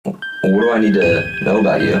what do I need to know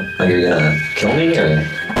about you? Like, are you gonna kill me or?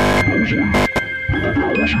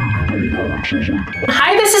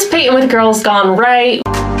 Hi, this is Peyton with Girls Gone Right.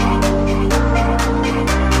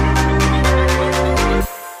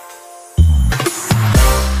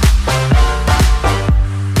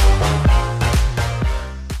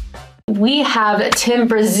 We have Tim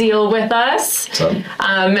Brazil with us. What's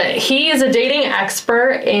up? He is a dating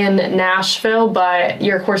expert in Nashville, but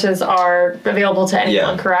your courses are available to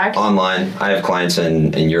anyone, correct? Online. I have clients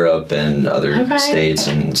in Europe and other states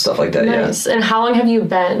and stuff like that. Nice. And how long have you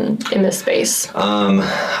been in this space?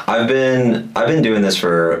 I've been doing this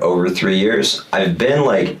for over 3 years. I've been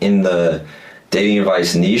like in the dating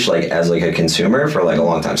advice niche, like as like a consumer for like a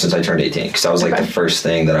long time, since I turned 18, because that was like the first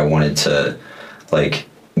thing that I wanted to like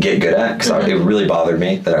get good at, because it really bothered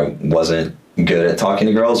me that I wasn't good at talking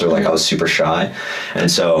to girls, or like I was super shy. And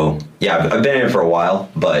so yeah, I've been in it for a while,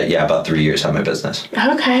 but yeah, about 3 years have my business.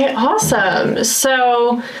 Okay, awesome.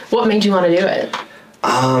 So what made you want to do it?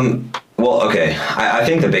 Well, okay, I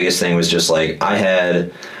think the biggest thing was just like I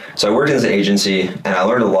worked in this agency and I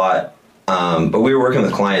learned a lot, but we were working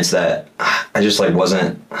with clients that I just like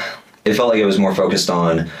it felt like it was more focused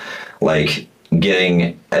on like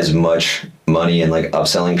getting as much money and like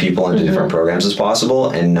upselling people into different programs as possible,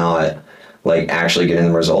 and not like actually getting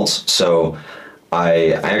the results. So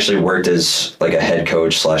I actually worked as like a head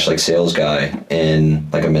coach / like sales guy in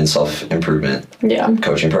like a men's self-improvement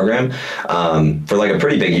coaching program for like a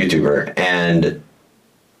pretty big YouTuber. And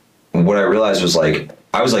what I realized was like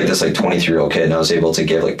I was like this like 23-year-old kid, and I was able to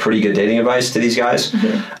give like pretty good dating advice to these guys,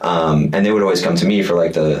 and they would always come to me for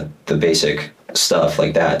like the basic stuff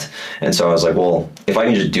like that. And so I was like, well, if I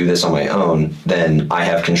can just do this on my own, then I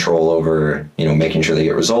have control over, you know, making sure they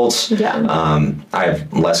get results. I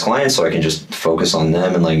have less clients, so I can just focus on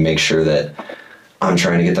them and like make sure that I'm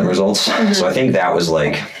trying to get them results. So I think that was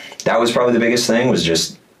probably the biggest thing, was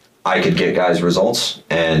just I could get guys results,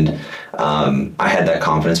 and I had that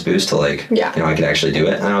confidence boost to like, you know, I could actually do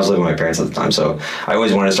it. And I was living with my parents at the time, so I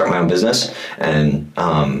always wanted to start my own business, and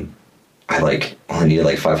I like only needed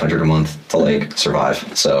like $500 a month to like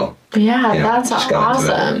survive. So yeah, that's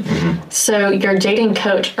awesome. So you're a dating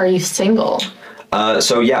coach. Are you single?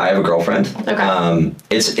 So yeah, I have a girlfriend. Okay.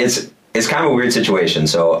 It's kind of a weird situation.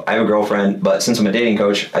 So I have a girlfriend, but since I'm a dating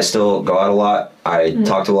coach, I still go out a lot. I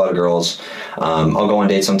talk to a lot of girls. I'll go on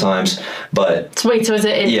dates sometimes, but so wait, so is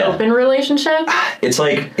it an open relationship? It's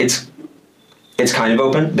like it's kind of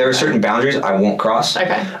open. There are certain boundaries I won't cross.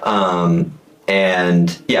 Okay.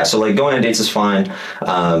 And yeah, so like going on dates is fine.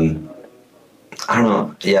 I don't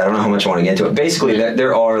know. Yeah, I don't know how much I want to get into it. Basically,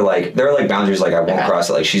 there are like boundaries like I won't cross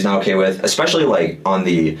that like she's not okay with, especially like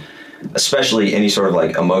especially any sort of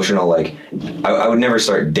like emotional, like I would never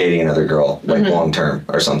start dating another girl like long term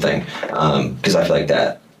or something, because I feel like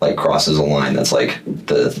that like crosses a line that's like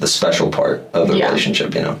the special part of the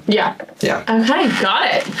relationship, you know? Yeah. Okay,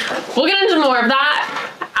 got it. We'll get into more of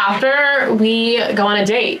that after we go on a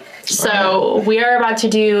date. So we are about to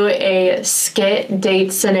do a skit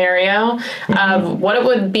date scenario of what it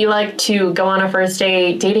would be like to go on a first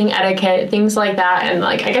date, dating etiquette, things like that, and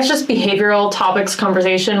like I guess just behavioral topics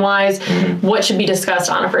conversation wise, what should be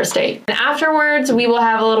discussed on a first date. And afterwards we will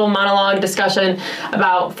have a little monologue discussion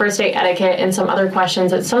about first date etiquette and some other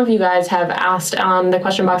questions that some of you guys have asked on the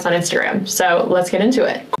question box on Instagram. So let's get into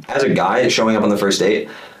it. As a guy showing up on the first date,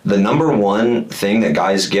 the number one thing that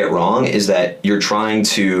guys get wrong is that you're trying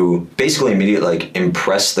to basically immediately like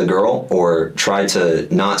impress the girl or try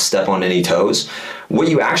to not step on any toes. What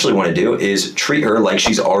you actually want to do is treat her like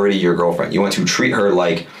she's already your girlfriend. You want to treat her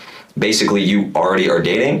like basically you already are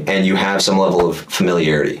dating and you have some level of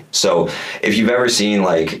familiarity. So if you've ever seen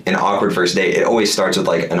like an awkward first date, it always starts with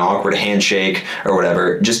like an awkward handshake or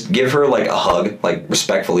whatever. Just give her like a hug, like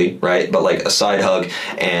respectfully, right? But like a side hug,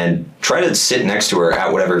 and try to sit next to her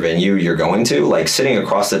at whatever venue you're going to. Like sitting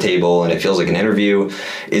across the table and it feels like an interview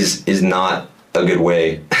is not a good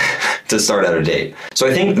way to start out a date. So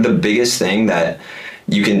I think the biggest thing that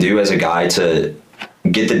you can do as a guy to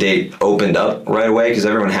get the date opened up right away, because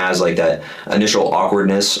everyone has like that initial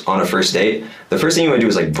awkwardness on a first date. The first thing you want to do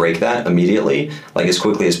is like break that immediately, like as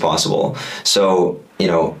quickly as possible. So, you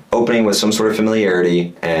know, opening with some sort of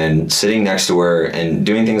familiarity and sitting next to her and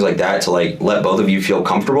doing things like that to like let both of you feel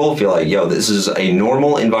comfortable, feel like, yo, this is a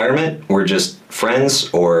normal environment. We're just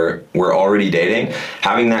friends or we're already dating.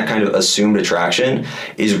 Having that kind of assumed attraction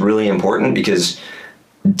is really important, because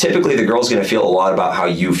typically the girl's going to feel a lot about how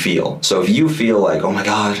you feel. So if you feel like, oh my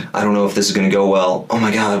God, I don't know if this is going to go well. Oh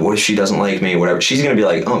my God, what if she doesn't like me? Whatever. She's going to be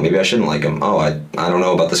like, oh, maybe I shouldn't like him. Oh, I don't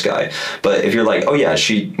know about this guy. But if you're like, oh yeah,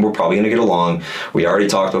 we're probably going to get along. We already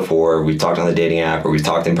talked before. We've talked on the dating app, or we've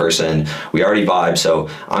talked in person. We already vibe. So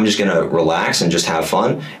I'm just going to relax and just have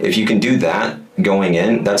fun. If you can do that going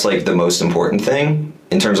in, that's like the most important thing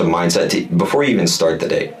in terms of mindset before you even start the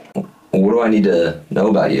date. What do I need to know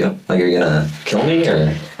about you? Like, are you going to kill me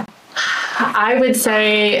or? I would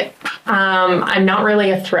say I'm not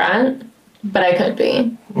really a threat, but I could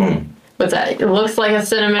be. What's that? It looks like a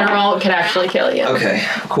cinnamon roll. It could actually kill you. Okay,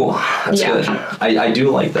 cool. That's good. I do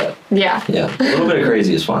like that. Yeah. Yeah. A little bit of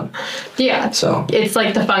crazy is fun. Yeah. So. It's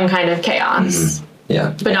like the fun kind of chaos.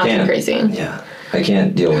 Yeah. But not too crazy. Yeah. I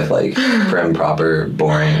can't deal with like prim, proper,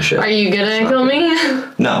 boring shit. Are you gonna kill me?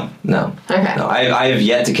 No. Okay. No, I have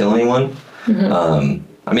yet to kill anyone.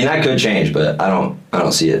 I mean, that could change, but I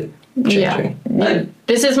don't see it changing. Yeah.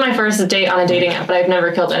 This is my first date on a dating app, but I've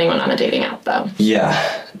never killed anyone on a dating app, though.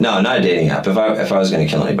 Yeah. No, not a dating app. If I was going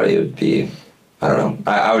to kill anybody, it would be, I don't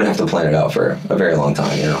know. I would have to plan it out for a very long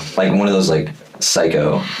time, you know? Like one of those, like,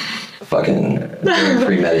 psycho fucking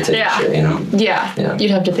premeditated shit, you know? Yeah.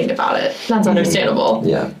 You'd have to think about it. That's understandable.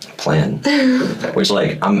 Yeah. Plan. Which,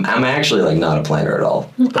 like, I'm actually, like, not a planner at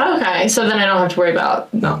all. Okay. So then I don't have to worry about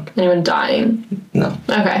anyone dying. No.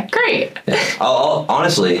 Okay. Great. Yeah. I'll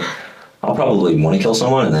honestly, I'll probably want to kill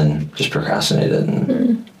someone and then just procrastinate it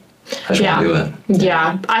and I just want to do it.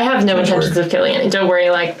 Yeah. I have no intentions of killing it. Don't worry.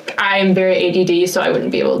 Like, I'm very ADD, so I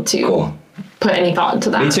wouldn't be able to put any thought into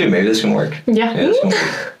that. Me too. Maybe this can work. Yeah. Maybe this can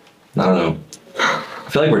work. I don't know. I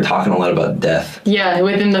feel like we're talking a lot about death. Yeah,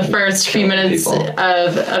 within the first few minutes of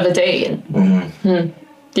a date.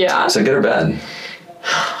 Yeah. Is it good or bad?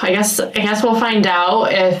 I guess we'll find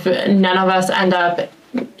out if none of us end up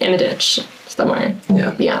in a ditch somewhere.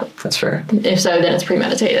 Yeah. Yeah. That's fair. If so, then it's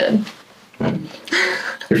premeditated.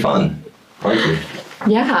 You're fun. I like you.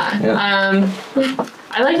 Yeah.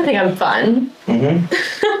 I like to think I'm fun.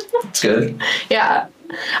 It's good. Yeah.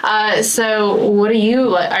 So what do you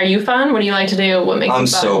like? Are you fun? What do you like to do? What makes you fun? I'm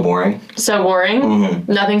so boring. So boring?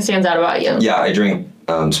 Nothing stands out about you? Yeah, I drink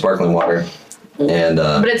sparkling water. And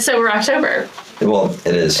but it's sober October. Well,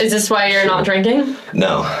 it is. Is this why you're not drinking?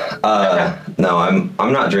 No. No,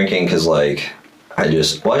 I'm not drinking because like I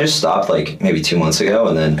just stopped like maybe 2 months ago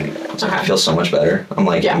and then I feel so much better. I'm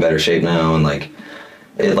like in better shape now and like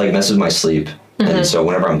it like messes my sleep. And so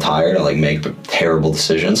whenever I'm tired, I like make terrible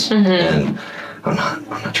decisions and I'm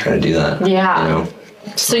not trying to do that. Yeah. You know?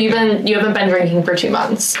 So you haven't been drinking for 2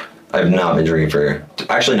 months. I've not been drinking for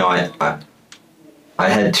actually no, I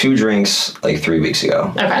had 2 drinks like 3 weeks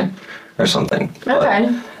ago. Okay. Or something. Okay.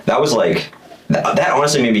 But that was like that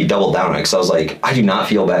honestly made me double down on it because I was like, I do not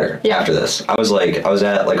feel better after this. I was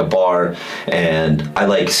at like a bar and I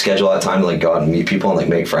like schedule that time to like go out and meet people and like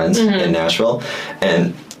make friends in Nashville,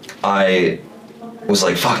 and I was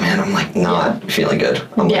like, fuck man, I'm like not feeling good.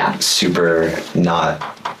 I'm like super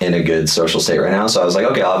not in a good social state right now. So I was like,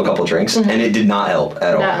 okay, I'll have a couple drinks. And it did not help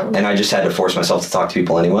at all. And I just had to force myself to talk to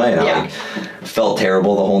people anyway. And I like felt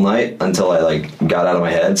terrible the whole night until I like got out of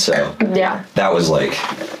my head. So that was like,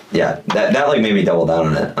 that like made me double down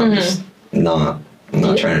on it. I'm just not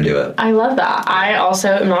trying to do it. I love that. I also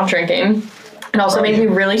am not drinking. It also made me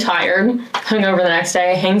really tired, hungover the next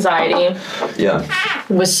day, anxiety. Yeah.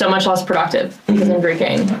 Was so much less productive because I'm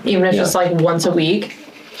drinking. Even if just like once a week,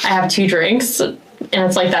 I have 2 drinks, and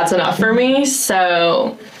it's like that's enough for me.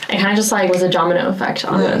 So it kind of just like was a domino effect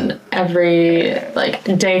on every like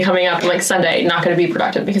day coming up. Like Sunday, not going to be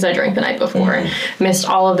productive because I drank the night before. Missed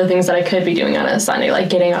all of the things that I could be doing on a Sunday, like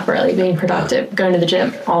getting up early, being productive, going to the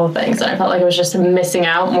gym, all the things. And I felt like I was just missing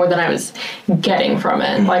out more than I was getting from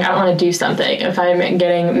it. Like I don't want to do something if I'm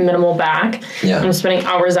getting minimal back. I'm spending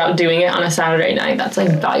hours out doing it on a Saturday night. That's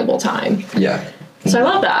like valuable time. Yeah. So I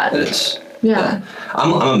love that. It is. Yeah.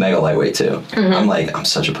 I'm a mega lightweight too. I'm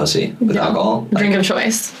such a pussy with alcohol. Drink of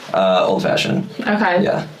choice. Old fashioned. Okay.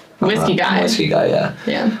 Yeah. Whiskey guy. Whiskey guy, yeah.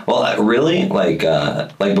 Yeah. Well, really, like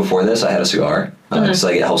before this, I had a cigar. Because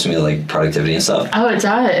like it helps me with like productivity and stuff. Oh, it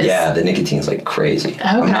does. Yeah, the nicotine's like crazy.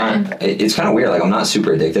 Okay. It's kind of weird. Like I'm not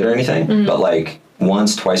super addicted or anything, but like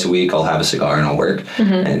once, twice a week, I'll have a cigar and I'll work,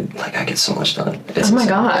 and like I get so much done. It's oh my insane.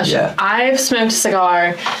 gosh. Yeah. I've smoked a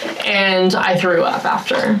cigar and I threw up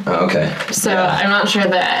after. Oh, okay. So I'm not sure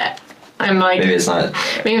that I'm like maybe it's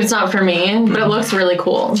not for me, but it looks really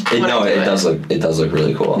cool. It does look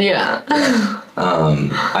really cool. Yeah.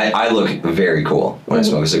 I look very cool when I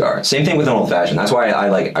smoke a cigar. Same thing with an old fashioned. That's why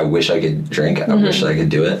I wish I could drink. I wish I could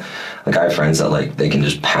do it. Like I have friends that like they can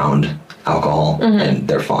just pound alcohol and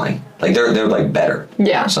they're fine. Like they're like better.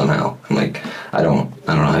 Yeah. Somehow. I'm like, I don't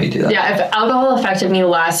know how you do that. Yeah, if alcohol affected me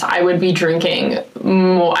less, I would be drinking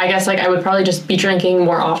more. I guess like I would probably just be drinking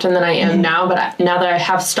more often than I am now. But now that I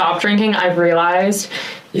have stopped drinking, I've realized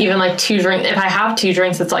even like if I have 2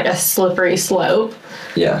 drinks, it's like a slippery slope.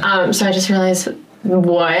 Yeah. So I just realized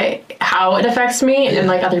how it affects me, and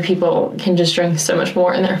like other people can just drink so much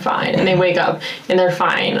more and they're fine, and they wake up and they're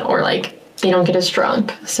fine, or like they don't get as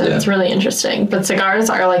drunk. So it's really interesting. But cigars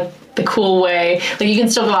are like the cool way. Like you can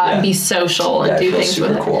still go out and be social and do things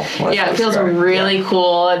with it. Cool. It feels really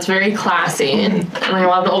cool. It's very classy, and I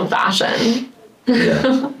love the old fashioned.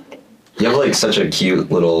 Yeah. You have like such a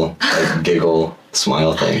cute little like giggle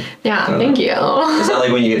smile thing. Yeah, thank you. Is that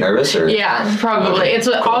like when you get nervous or? Yeah, probably. Okay, it's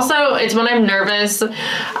also it's when I'm nervous,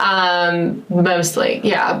 mostly.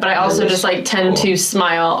 Yeah, but I also just like tend to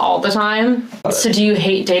smile all the time. So do you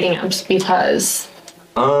hate dating apps because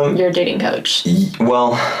you're a dating coach?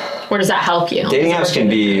 Well, or does that help you? Dating apps can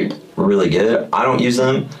be really good. I don't use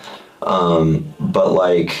them, but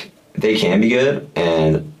like they can be good,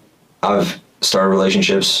 and I've started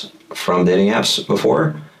relationships from dating apps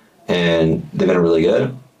before, and they've been really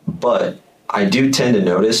good. But I do tend to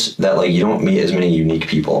notice that like you don't meet as many unique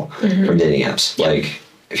people from dating apps. Yep. Like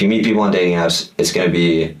if you meet people on dating apps, it's going to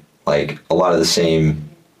be like a lot of the same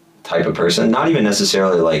type of person. Not even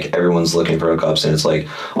necessarily like everyone's looking for hookups and it's like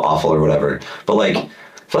awful or whatever. But like I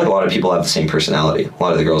feel like a lot of people have the same personality. A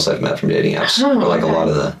lot of the girls I've met from dating apps are like a lot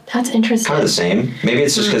of the That's interesting. kind of the same. Maybe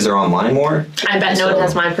it's just because they're online more. I bet no one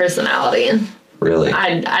has my personality. Really?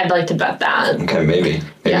 I'd like to bet that. Okay, maybe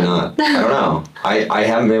not. I don't know. I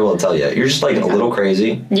haven't been able to tell yet. You're just like a little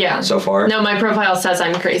crazy. Yeah. So far. No, my profile says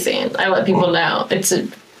I'm crazy. I let people know it's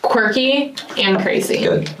quirky and crazy.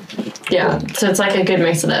 Good. Yeah. Cool. So it's like a good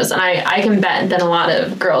mix of those, and I can bet that a lot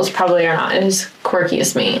of girls probably are not as quirky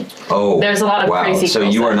as me. Oh. There's a lot of crazy. So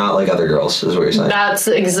girls you are not like other girls, is what you're saying. That's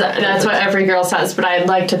what every girl says, but I'd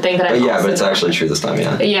like to think that I'm. But it's actually true this time.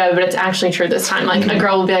 Yeah. Yeah, but it's actually true this time. Like a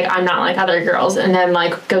girl will be like, I'm not like other girls, and then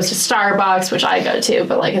like goes to Starbucks, which I go to,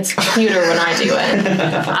 but like it's cuter when I do it.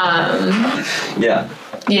 Yeah.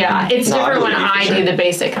 Yeah, it's different when I sure. do the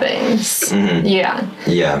basic things. Yeah.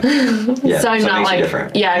 Yeah. Yeah. So I'm not like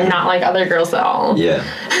different. yeah, I'm not like other girls at all. Yeah.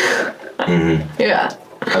 Yeah.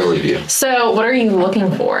 I believe you. So what are you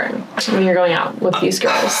looking for when you're going out with these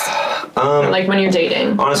girls? Like when you're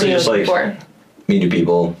dating. Honestly, just like meet new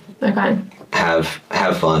people. Okay. Have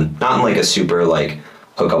fun. Not in like a super like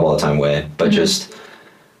hook up all the time way, but just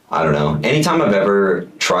I don't know. Anytime I've ever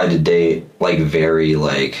tried to date like very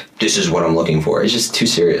like this is what I'm looking for, it's just too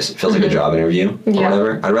serious. It feels like a job interview or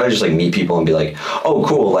whatever. I'd rather just like meet people and be like, oh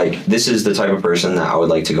cool, like this is the type of person that I would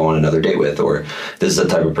like to go on another date with, or this is the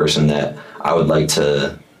type of person that I would like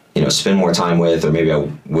to, you know, spend more time with, or maybe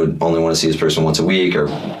I would only want to see this person once a week, or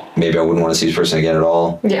maybe I wouldn't want to see this person again at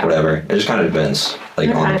all. Yeah. Whatever. It just kind of depends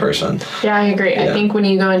like on the person. Yeah, I agree. Yeah. I think when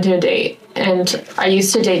you go into a date, and I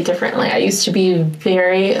used to date differently. I used to be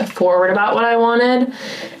very forward about what I wanted.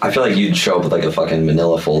 I feel like you'd show up with like a fucking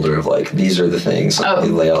manila folder of like, these are the things. Oh.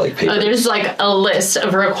 You lay out like paper. Oh, there's like a list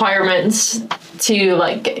of requirements to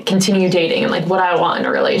like continue dating and like what I want in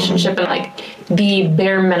a relationship and like the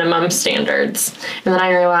bare minimum standards. And then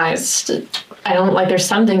I realized I don't like, there's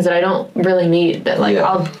some things that I don't really need that like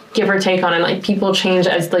I'll give or take on, and like people change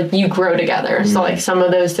as like you grow together. So like some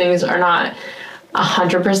of those things are not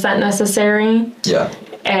 100% necessary. Yeah.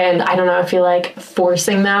 And I don't know, I feel like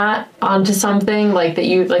forcing that onto something like that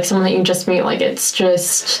you like someone that you just meet, like it's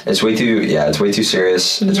way too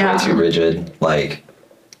serious. It's Yeah. way too rigid. Like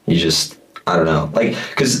you just, I don't know. Like,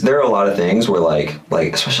 cause there are a lot of things where like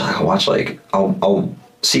especially I watch like I'll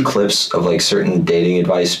see clips of like certain dating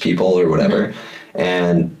advice people or whatever.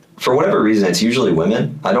 And for whatever reason, it's usually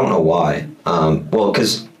women. I don't know why. Well,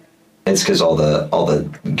 cause it's because all the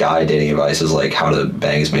guy dating advice is like how to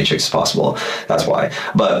bang as many chicks as possible. That's why.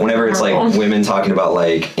 But whenever it's like women talking about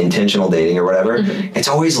like intentional dating or whatever, it's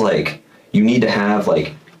always like you need to have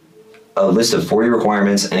like a list of 40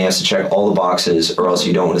 requirements and he has to check all the boxes or else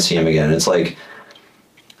you don't want to see him again. And it's like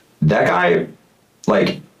that guy,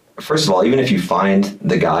 like, first of all, even if you find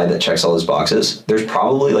the guy that checks all those boxes, there's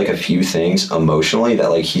probably like a few things emotionally that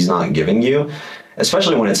like he's not giving you,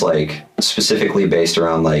 especially when it's like specifically based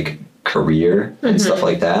around like career and stuff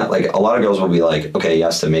like that. Like a lot of girls will be like, okay, he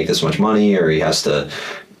has to make this much money or he has to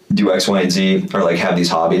do X, Y, and Z or like have these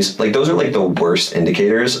hobbies. Like those are like the worst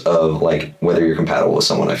indicators of like whether you're compatible with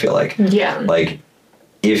someone, I feel like. Yeah. Like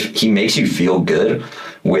if he makes you feel good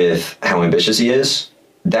with how ambitious he is,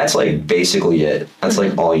 that's like basically it. That's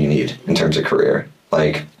like all you need in terms of career.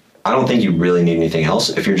 Like I don't think you really need anything else.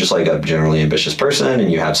 If you're just like a generally ambitious person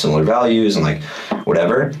and you have similar values and like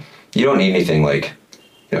whatever, you don't need anything like,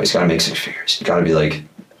 he's got to make 6 figures. You got to be like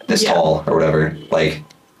this tall or whatever. Like,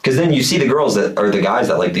 because then you see the girls that are the guys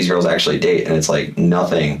that like these girls actually date, and it's like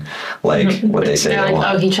nothing like what they say. They're they like,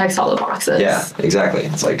 want. oh, he checks all the boxes. Yeah, exactly.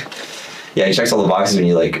 It's like, yeah, he checks all the boxes when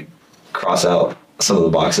you like cross out some of the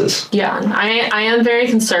boxes. Yeah, I am very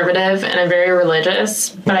conservative and I'm very religious,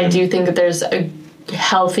 but I do think that there's a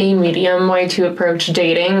healthy medium way to approach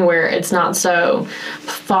dating where it's not so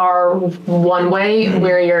far one way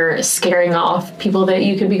where you're scaring off people that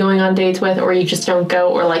you could be going on dates with, or you just don't go,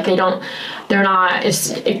 or like they're not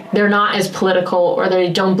as political, or they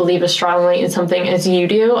don't believe as strongly in something as you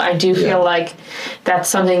do. I do feel like that's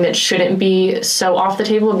something that shouldn't be so off the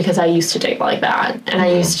table, because I used to date like that, and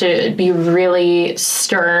I used to be really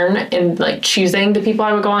stern in like choosing the people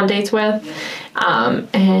I would go on dates with.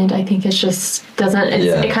 And I think it just doesn't,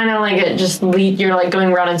 it kind of like, it just you're like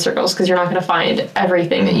going around in circles, because you're not going to find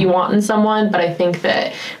everything that you want in someone. But I think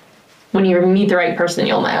that when you meet the right person,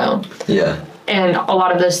 you'll know. Yeah. And a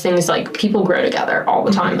lot of those things, like, people grow together all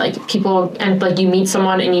the time. Like, people, and like, you meet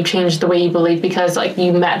someone and you change the way you believe because like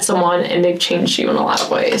you met someone and they've changed you in a lot of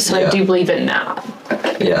ways. So I do believe in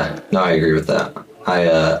that. Yeah. No, I agree with that.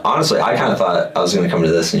 I honestly, I kind of thought I was going to come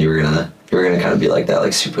to this and you were gonna kind of be like that,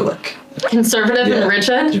 like super like conservative and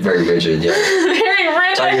rigid. Very rigid, yeah. Very rigid.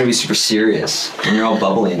 I thought you were gonna be super serious and you're all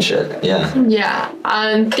bubbly and shit. Yeah. Yeah.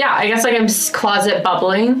 I guess like I'm closet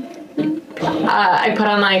bubbling. I put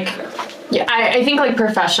on like, I think like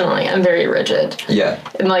professionally I'm very rigid. Yeah.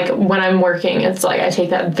 And like when I'm working, it's like I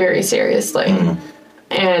take that very seriously.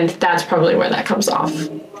 And that's probably where that comes off.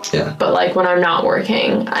 Yeah. But like when I'm not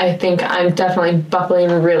working, I think I'm definitely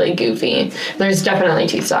bubbling really goofy. There's definitely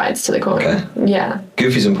two sides to the coin. Okay. Yeah.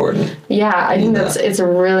 Goofy's important. Yeah, I think it's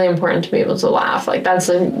really important to be able to laugh. Like that's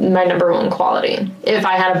my number one quality. If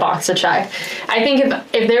I had a box to check, I think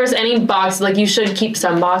if there's any box, like you should keep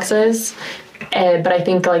some boxes. But I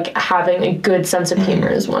think like having a good sense of humor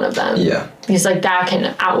is one of them. Yeah. Because like that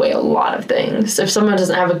can outweigh a lot of things. If someone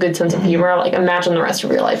doesn't have a good sense of humor, like imagine the rest of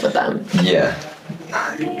your life with them. Yeah.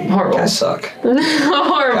 Horrible. I suck.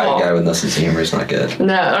 Horrible. Guy with no sense of humor is not good.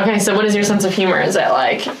 No. Okay, so what is your sense of humor? Is it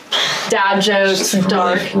like dad jokes,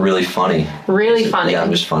 dark? Really funny. Really funny? Yeah,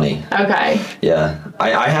 I'm just funny. Okay. Yeah.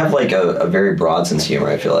 I have like a very broad sense of humor,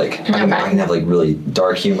 I feel like. I can have like really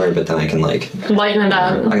dark humor, but then I can like lighten it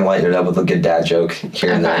up. I can lighten it up with a good dad joke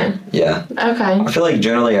here and there. Yeah. Okay. I feel like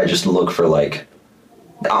generally I just look for like,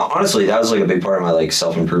 honestly, that was like a big part of my like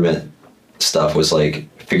self-improvement stuff, was like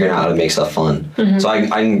figuring out how to make stuff fun. So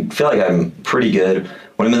I feel like I'm pretty good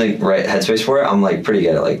when I'm in the right headspace for it. I'm like pretty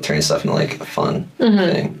good at like turning stuff into like a fun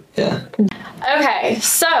thing. Yeah. Okay,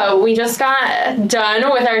 so we just got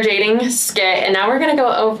done with our dating skit, and now we're gonna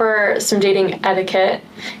go over some dating etiquette,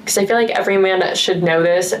 because I feel like every man should know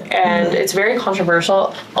this, and it's very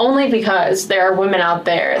controversial, only because there are women out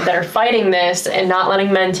there that are fighting this and not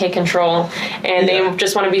letting men take control, and they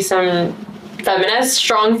just want to be some feminist,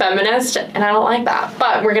 strong feminist, and I don't like that.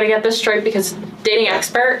 But we're gonna get this straight because dating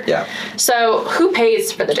expert. Yeah. So who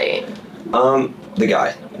pays for the date? The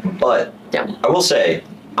guy. But I will say,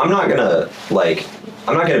 I'm not gonna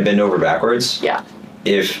bend over backwards. Yeah.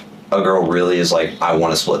 If a girl really is like, I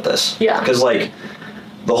want to split this. Yeah. Because like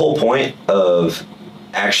the whole point of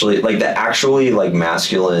actually like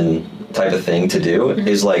masculine type of thing to do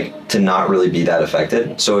is like to not really be that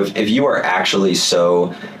affected. So if you are actually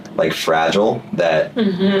so like fragile that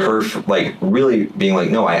her like really being like,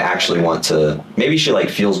 no, I actually want to, maybe she like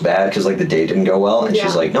feels bad because like the date didn't go well, and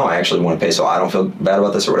she's like, no, I actually want to pay, so I don't feel bad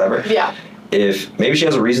about this or whatever. Yeah. If maybe she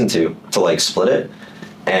has a reason to like split it,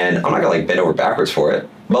 and I'm not gonna like bend over backwards for it,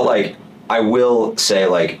 but like I will say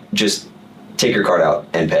like just take your card out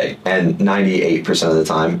and pay. And 98% of the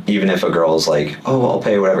time, even if a girl is like, oh, I'll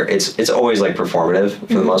pay, whatever, it's always like performative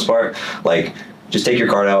for the most part. Like just take your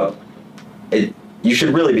card out. You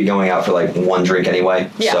should really be going out for like one drink anyway.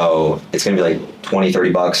 Yeah. So it's going to be like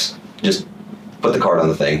 $20-$30. Just put the card on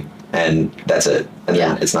the thing and that's it. And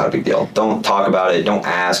then it's not a big deal. Don't talk about it. Don't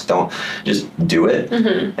ask. Don't, just do it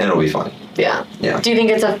and it'll be fine. Yeah. Yeah. Do you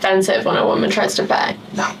think it's offensive when a woman tries to pay?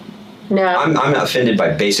 No. No. I'm offended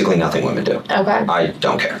by basically nothing women do. Okay. I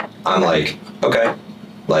don't care. I'm like, okay.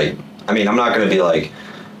 Like, I mean, I'm not going to be like,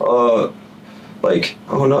 oh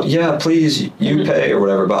no, yeah, please, you pay or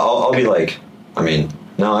whatever. But I'll be like, I mean,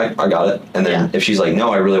 no, I got it. And then if she's like,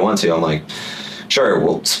 no, I really want to, I'm like, sure,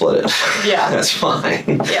 we'll split it. Yeah. That's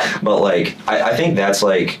fine. Yeah. But like, I think that's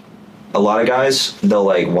like, a lot of guys, they'll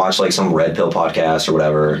like watch like some red pill podcast or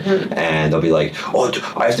whatever, and they'll be like, oh,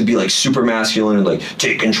 I have to be like super masculine and like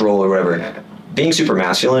take control or whatever. being super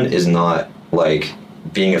masculine is not like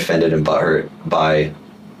being offended and butthurt by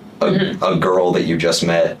a girl that you just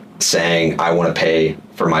met saying, I want to pay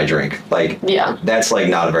for my drink. Like, that's like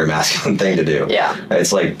not a very masculine thing to do. Yeah.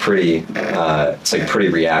 It's like pretty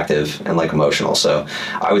reactive and like emotional. So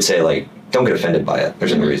I would say like, don't get offended by it.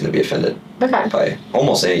 There's no reason to be offended by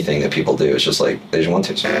almost anything that people do. It's just like, they just want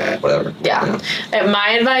to, so whatever. Yeah. You know? And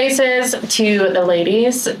my advice is to the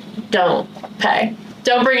ladies, don't pay.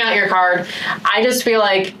 Don't bring out your card. I just feel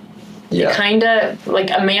like kind of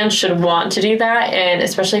like a man should want to do that. And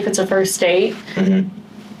especially if it's a first date,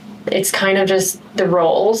 it's kind of just the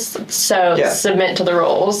roles. So submit to the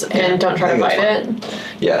roles and don't try to fight it.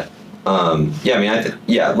 Yeah. I mean,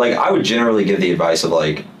 like I would generally give the advice of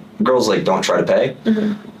like, girls like don't try to pay,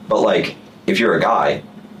 but like if you're a guy,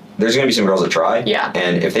 there's gonna be some girls that try,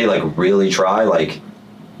 and if they like really try, like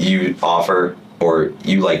you offer or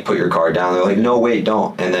you like put your card down, they're like, no wait,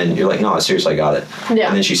 don't, and then you're like, no, seriously, I got it, and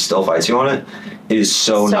then she still fights you on it. It is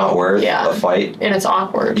so not worth a fight, and it's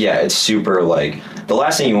awkward. It's super like the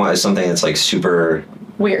last thing you want is something that's like super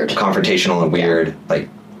weird, confrontational and weird, like.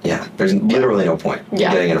 Yeah, there's literally no point in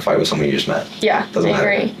getting in a fight with someone you just met. Yeah, I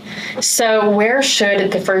agree. So where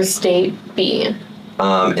should the first date be? In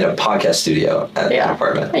a podcast studio at an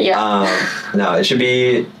apartment. Yeah. No, it should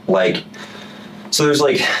be like, so there's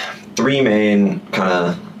like 3 main kind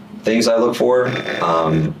of things I look for.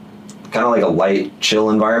 Kind of like a light, chill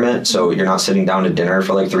environment. So you're not sitting down to dinner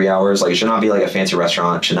for like 3 hours. Like it should not be like a fancy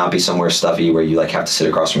restaurant. It should not be somewhere stuffy where you like have to sit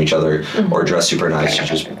across from each other or dress super nice. You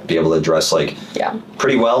just be able to dress like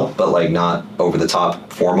pretty well, but like not over the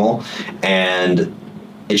top formal. And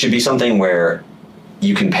it should be something where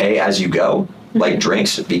you can pay as you go, like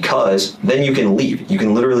drinks, because then you can leave. You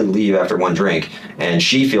can literally leave after 1 drink and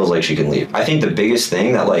she feels like she can leave. I think the biggest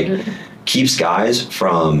thing that like keeps guys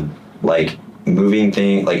from like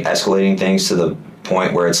escalating things to the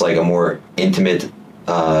point where it's like a more intimate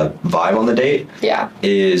vibe on the date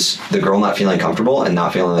is the girl not feeling comfortable and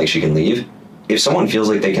not feeling like she can leave. If someone feels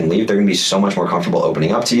like they can leave, they're gonna be so much more comfortable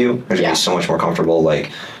opening up to you. They're gonna be so much more comfortable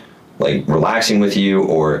like relaxing with you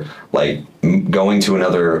or like going to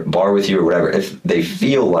another bar with you or whatever, if they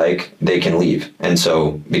feel like they can leave. And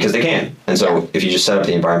so because they can, and so if you just set up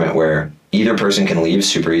the environment where either person can leave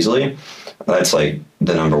super easily, that's like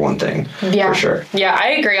the number one thing for sure. Yeah,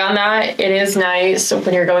 I agree on that. It is nice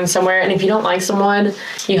when you're going somewhere, and if you don't like someone,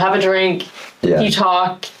 you have a drink, you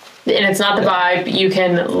talk, and it's not the vibe, you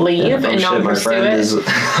can leave and not pursue it.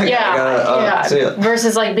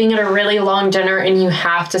 Versus like being at a really long dinner and you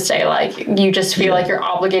have to stay, like you just feel like you're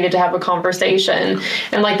obligated to have a conversation,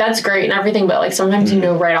 and like that's great and everything, but like sometimes you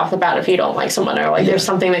know right off the bat if you don't like someone, or like there's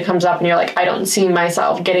something that comes up and you're like, I don't see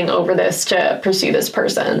myself getting over this to pursue this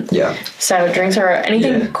person. So drinks are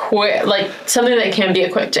anything quick, like something that can be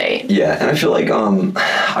a quick date. And I feel like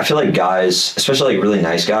guys, especially like really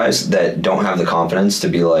nice guys that don't have the confidence to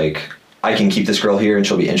be like, I can keep this girl here and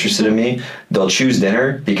she'll be interested in me, they'll choose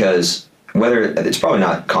dinner because whether it's probably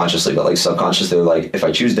not consciously, but like subconsciously, they're like, if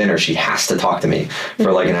I choose dinner, she has to talk to me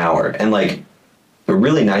for like an hour. And like the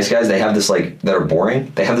really nice guys, they have this like, that are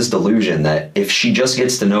boring, they have this delusion that if she just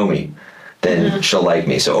gets to know me, then she'll like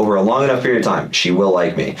me. So over a long enough period of time, she will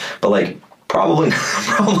like me. But like, probably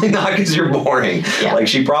not, because you're boring. Like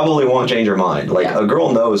she probably won't change her mind. Like a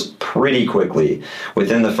girl knows pretty quickly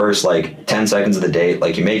within the first like 10 seconds of the date,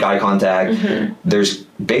 like you make eye contact, there's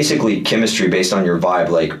basically chemistry based on your vibe,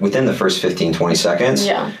 like within the first 15, 20 seconds.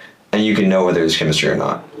 And you can know whether there's chemistry or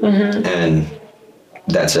not. And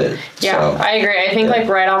that's it. So, I agree. I think like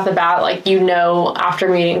right off the bat, like you know after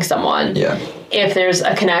meeting someone if there's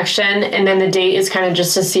a connection, and then the date is kind of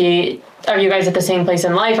just to see, are you guys at the same place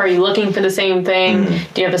in life? Are you looking for the same thing?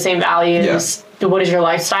 Do you have the same values? What is your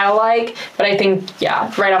lifestyle like? But I think,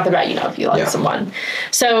 right off the bat, you know if you like someone.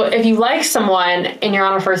 So if you like someone and you're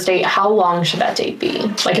on a first date, how long should that date be?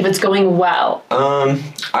 Like if it's going well?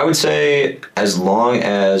 I would say as long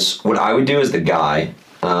as, what I would do as the guy,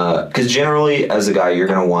 because generally as a guy, you're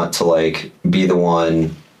going to want to like be the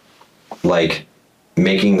one like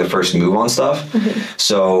making the first move on stuff.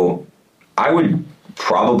 So I would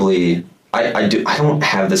probably, I don't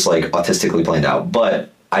have this like autistically planned out,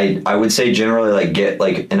 but I would say generally like get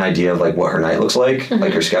like an idea of like what her night looks like,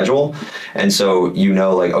 like her schedule. And so, you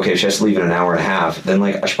know, like, okay, if she has to leave in an hour and a half, then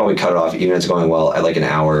like I should probably cut it off, even if it's going well, at like an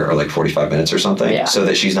hour or like 45 minutes or something. So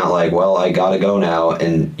that she's not like, well, I gotta go now.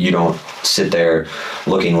 And you don't sit there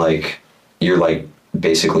looking like you're like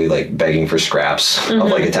basically like begging for scraps of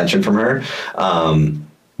like attention from her.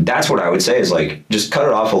 That's what I would say is like, just cut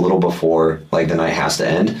it off a little before like the night has to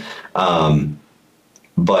end.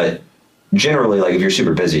 But generally, like, if you're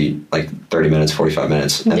super busy, like 30 minutes, 45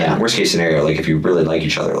 minutes, and Yeah. then worst case scenario, like, if you really like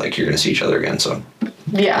each other, like, you're gonna see each other again. So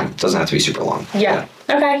Yeah. it doesn't have to be super long. Yeah.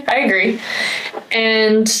 Okay, I agree.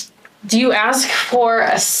 And do you ask for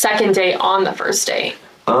a second date on the first date?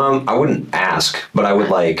 I wouldn't ask, but I would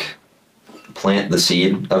like plant the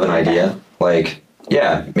seed of an idea. Like,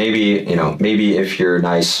 yeah, maybe, you know, maybe if you're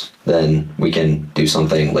nice, then we can do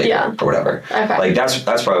something later Yeah. or whatever. Okay. Like, that's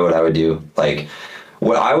probably what I would do. Like,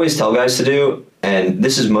 what I always tell guys to do, and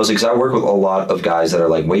this is mostly because I work with a lot of guys that are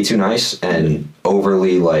like way too nice and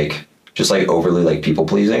overly like, just like overly like people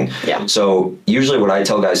pleasing. Yeah. So usually what I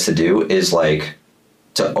tell guys to do is like,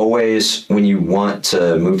 to always, when you want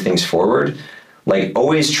to move things forward, like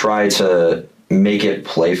always try to make it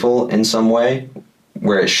playful in some way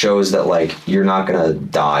where it shows that like you're not gonna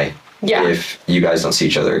die Yeah. if you guys don't see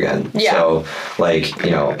each other again. Yeah. So like, you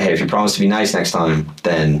know, hey, if you promise to be nice next time,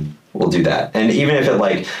 then we'll do that. And even if it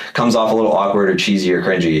like comes off a little awkward or cheesy or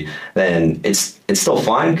cringy, then it's still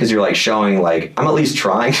fine because you're like showing like I'm at least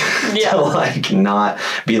trying Yeah. to like not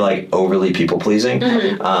be like overly people pleasing.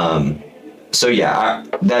 So yeah,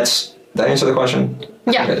 did that answer the question?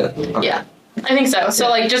 Yeah. I think I did. Okay. Yeah. I think so. So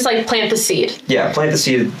like just like plant the seed. Yeah, plant the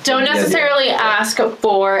seed. Don't Yeah, necessarily ask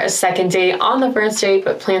for a second date on the first date,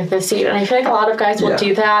 but plant the seed. And I feel like a lot of guys will Yeah.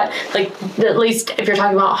 do that. Like at least if you're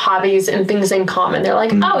talking about hobbies and things in common, they're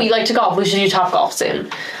like, oh, you like to golf, we should do Top Golf soon.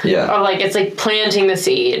 Yeah. Or like it's like planting the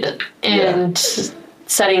seed and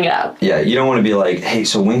setting it up. Yeah, you don't want to be like, hey,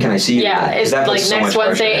 so when can I see you? Yeah, again? 'Cause it's that like puts so next much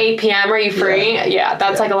Wednesday, pressure. 8 p.m. Are you free? Yeah,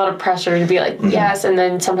 that's Yeah. like a lot of pressure to be like, yes, and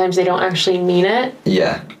then sometimes they don't actually mean it.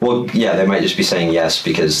 Yeah. Well, yeah, they might just be saying yes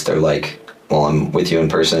because they're like, well, I'm with you in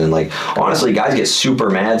person. And like, honestly, guys get super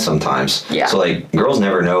mad sometimes. Yeah. So like, girls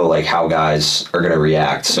never know like how guys are going to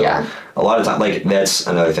react. So Yeah. a lot of time, like that's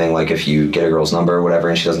another thing. Like if you get a girl's number or whatever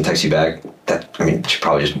and she doesn't text you back, she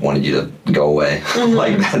probably just wanted you to go away.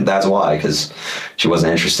 Like that's why, because she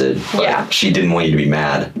wasn't interested. But Yeah. she didn't want you to be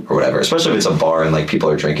mad or whatever. Especially if it's a bar and like people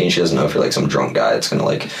are drinking. She doesn't know if you're like some drunk guy that's going to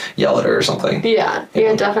like yell at her or something. Yeah,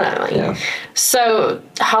 definitely. Yeah. So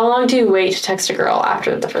how long do you wait to text a girl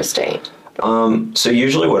after the first date? So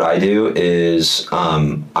usually what I do is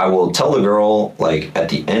I will tell the girl like at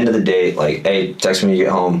the end of the date, like, hey, text me when you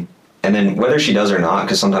get home. And then whether she does or not,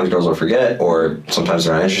 because sometimes girls will forget or sometimes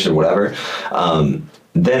they're not interested, whatever.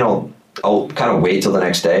 Then I'll kind of wait till the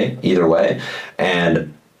next day, either way,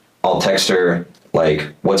 and I'll text her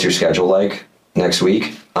like, what's your schedule like next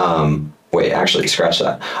week? Wait, actually, scratch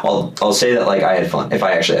that. I'll say that like I had fun. If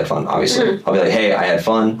I actually had fun, obviously, I'll be like, hey, I had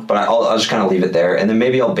fun, but I'll just kind of leave it there, and then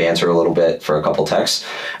maybe I'll banter a little bit for a couple texts,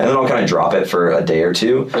 and then I'll kind of drop it for a day or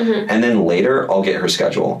two, and then later I'll get her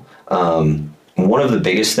schedule. One of the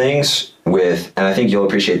biggest things with, and I think you'll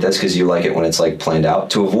appreciate this because you like it when it's like planned out,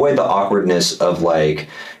 to avoid the awkwardness of like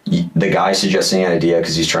the guy suggesting an idea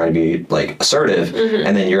because he's trying to be like assertive,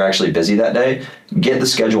 and then you're actually busy that day. Get the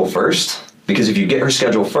schedule first. Because if you get her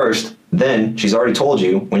schedule first, then she's already told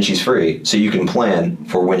you when she's free, so you can plan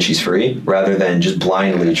for when she's free, rather than just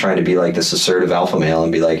blindly trying to be like this assertive alpha male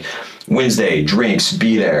and be like, Wednesday, drinks,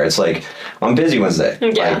 be there. It's like, I'm busy Wednesday.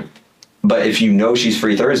 Yeah. Like, but if you know she's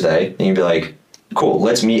free Thursday, then you'd be like, cool,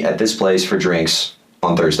 let's meet at this place for drinks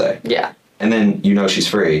on Thursday. Yeah. And then you know she's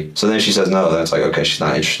free. So then if she says no, then it's like, okay, she's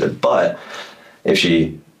not interested. But if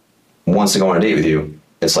she wants to go on a date with you,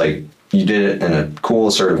 it's like, you did it in a cool,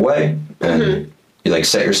 assertive way, and you like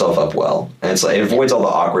set yourself up well. And it's like, it avoids all the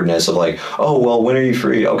awkwardness of like, oh, well, when are you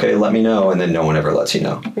free? Okay, let me know. And then no one ever lets you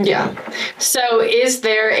know. Yeah. So is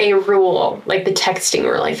there a rule, like the texting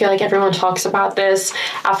rule? I feel like everyone talks about this.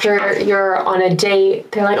 After you're on a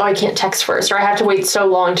date, they're like, oh, I can't text first, or I have to wait so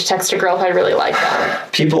long to text a girl if I really like them.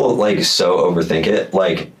 People like so overthink it.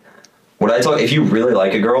 Like, if you really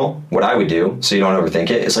like a girl, what I would do, so you don't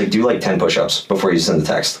overthink it, is like do like 10 push-ups before you send the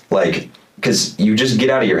text. Like, because you just get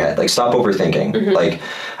out of your head. Like, stop overthinking. Like,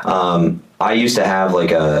 I used to have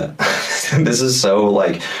like a, this is so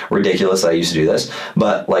like ridiculous that I used to do this,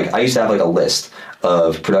 but like I used to have like a list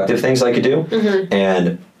of productive things I could do.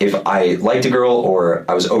 And if I liked a girl or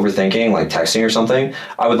I was overthinking, like texting or something,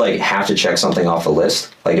 I would like have to check something off the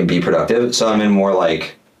list, like, and be productive. So I'm in more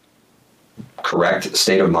like correct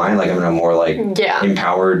state of mind, like I'm in a more like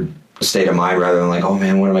empowered state of mind rather than like, oh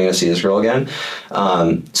man, when am I going to see this girl again?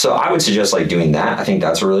 So I would suggest like doing that. I think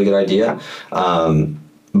that's a really good idea.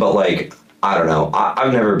 But like, I don't know.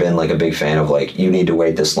 I've never been like a big fan of like, you need to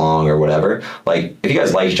wait this long or whatever. Like, if you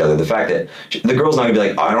guys like each other, the fact that the girl's not gonna be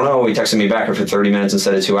like, I don't know, he texted me back after 30 minutes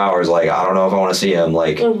instead of 2 hours. Like, I don't know if I want to see him.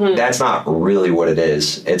 Like, that's not really what it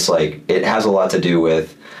is. It's like, it has a lot to do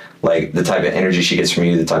with like the type of energy she gets from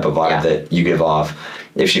you, the type of vibe that you give off.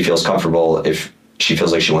 If she feels comfortable, if she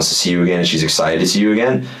feels like she wants to see you again and she's excited to see you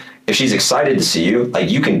again. If she's excited to see you, like,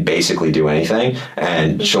 you can basically do anything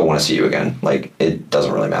and she'll want to see you again. Like, it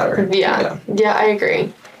doesn't really matter. Yeah, I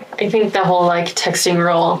agree. I think the whole, like, texting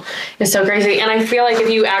rule is so crazy. And I feel like if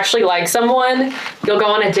you actually like someone, you'll go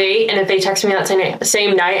on a date, and if they text me that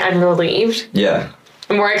same night, I'm relieved. Yeah.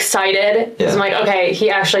 I'm more excited. Because I'm like, okay,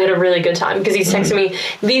 he actually had a really good time. Because he's texting me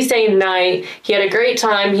the same night. He had a great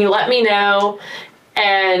time. He let me know.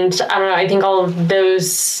 And I don't know, I think all of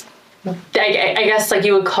those... I guess, like,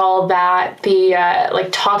 you would call that the like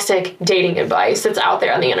toxic dating advice that's out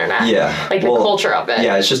there on the internet. Yeah. Like, the culture of it.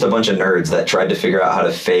 Yeah, it's just a bunch of nerds that tried to figure out how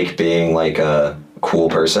to fake being, like, a cool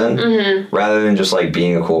person rather than just, like,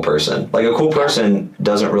 being a cool person. Like, a cool person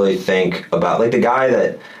doesn't really think about, like, the guy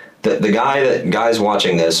that guys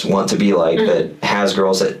watching this want to be like, that has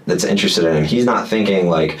girls that's interested in him. He's not thinking,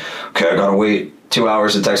 like, okay, I gotta wait 2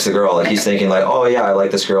 hours to text the girl. Like, he's thinking, like, oh yeah, I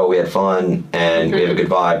like this girl, we had fun and we have a good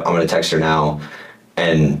vibe, I'm gonna text her now,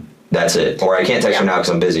 and that's it. Or I can't text her now because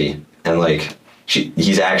I'm busy, and, like,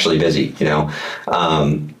 he's actually busy, you know.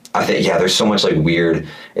 I think, yeah, there's so much, like, weird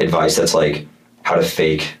advice that's, like, how to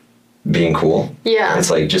fake being cool. Yeah.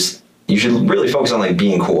 It's like, just, you should really focus on, like,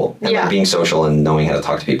 being cool and like, being social and knowing how to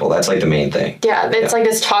talk to people. That's, like, the main thing. Yeah, it's like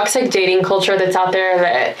this toxic dating culture that's out there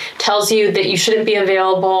that tells you that you shouldn't be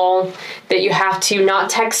available, that you have to not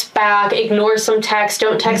text back, ignore some text,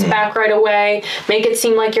 don't text back right away, make it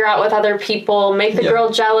seem like you're out with other people, make the girl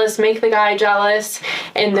jealous, make the guy jealous.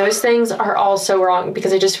 And those things are all so wrong,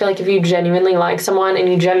 because I just feel like if you genuinely like someone and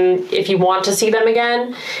if you want to see them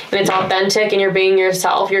again and it's authentic and you're being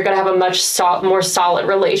yourself, you're going to have a much more solid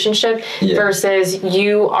relationship versus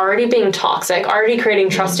you already being toxic, already creating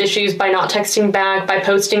trust issues by not texting back, by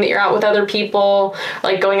posting that you're out with other people,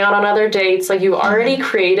 like going out on other dates. Like, you already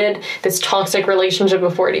created this toxic relationship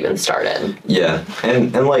before it even started. Yeah.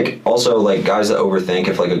 And like, also, like, guys that overthink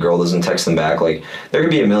if, like, a girl doesn't text them back, like, there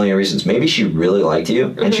could be a million reasons. Maybe she really liked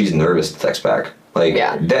you and she's nervous to text back. Like,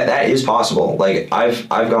 that is possible. Like, I've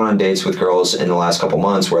gone on dates with girls in the last couple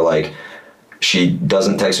months where, like, she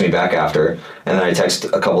doesn't text me back after, and then I text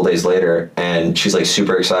a couple days later and she's, like,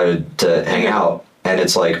 super excited to hang out. And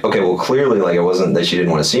it's like, okay, well, clearly, like, it wasn't that she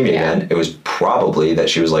didn't want to see me again. It was probably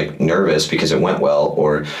that she was, like, nervous because it went well,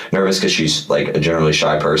 or nervous because she's, like, a generally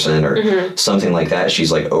shy person, or something like that.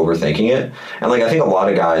 She's, like, overthinking it. And, like, I think a lot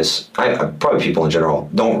of guys, probably people in general,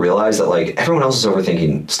 don't realize that, like, everyone else is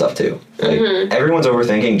overthinking stuff too. Like, everyone's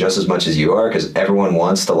overthinking just as much as you are, because everyone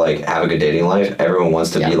wants to, like, have a good dating life. Everyone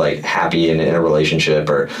wants to be, like, happy in a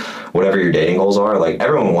relationship, or whatever your dating goals are. Like,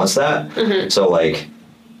 everyone wants that. So, like,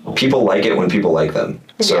 people like it when people like them.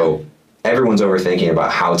 So everyone's overthinking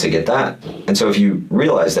about how to get that. And so if you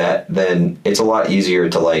realize that, then it's a lot easier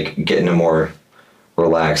to, like, get in a more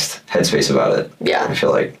relaxed headspace about it. Yeah. I feel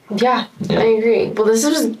like. Yeah, I agree. Well, this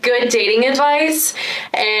was good dating advice,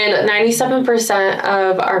 and 97%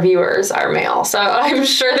 of our viewers are male, so I'm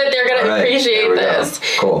sure that they're going to appreciate this.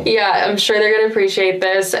 Cool. Yeah, I'm sure they're going to appreciate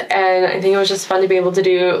this, and I think it was just fun to be able to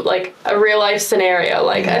do, like, a real life scenario,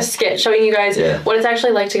 like a skit showing you guys what it's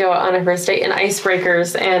actually like to go on a first date, and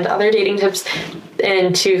icebreakers and other dating tips,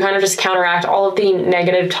 and to kind of just counteract all of the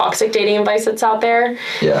negative, toxic dating advice that's out there.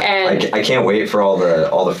 Yeah, and I can't wait for all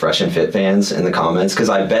the Fresh and Fit fans in the comments, because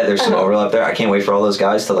I bet there's some overlap there. I can't wait for all those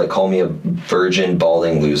guys to, like, call me a virgin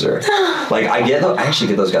balding loser. Like, I actually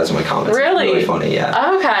get those guys in my comments. Really? It's really funny,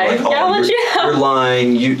 yeah. Okay. Like, you're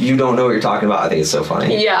lying. You don't know what you're talking about. I think it's so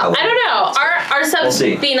funny. Yeah. I don't know. Our subs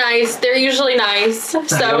be nice. They're usually nice.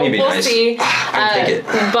 So we'll see. I take it.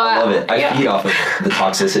 But I love it. I feed off of the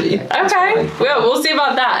toxicity. Okay. Well, we'll see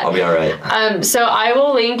about that. I'll be all right. So I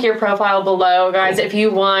will link your profile below, guys. If you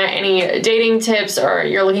want any dating tips or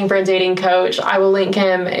you're looking for a dating coach, I will link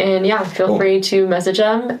him. And yeah, feel free to message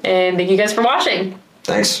him. And thank you guys for watching.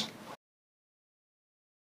 Thanks.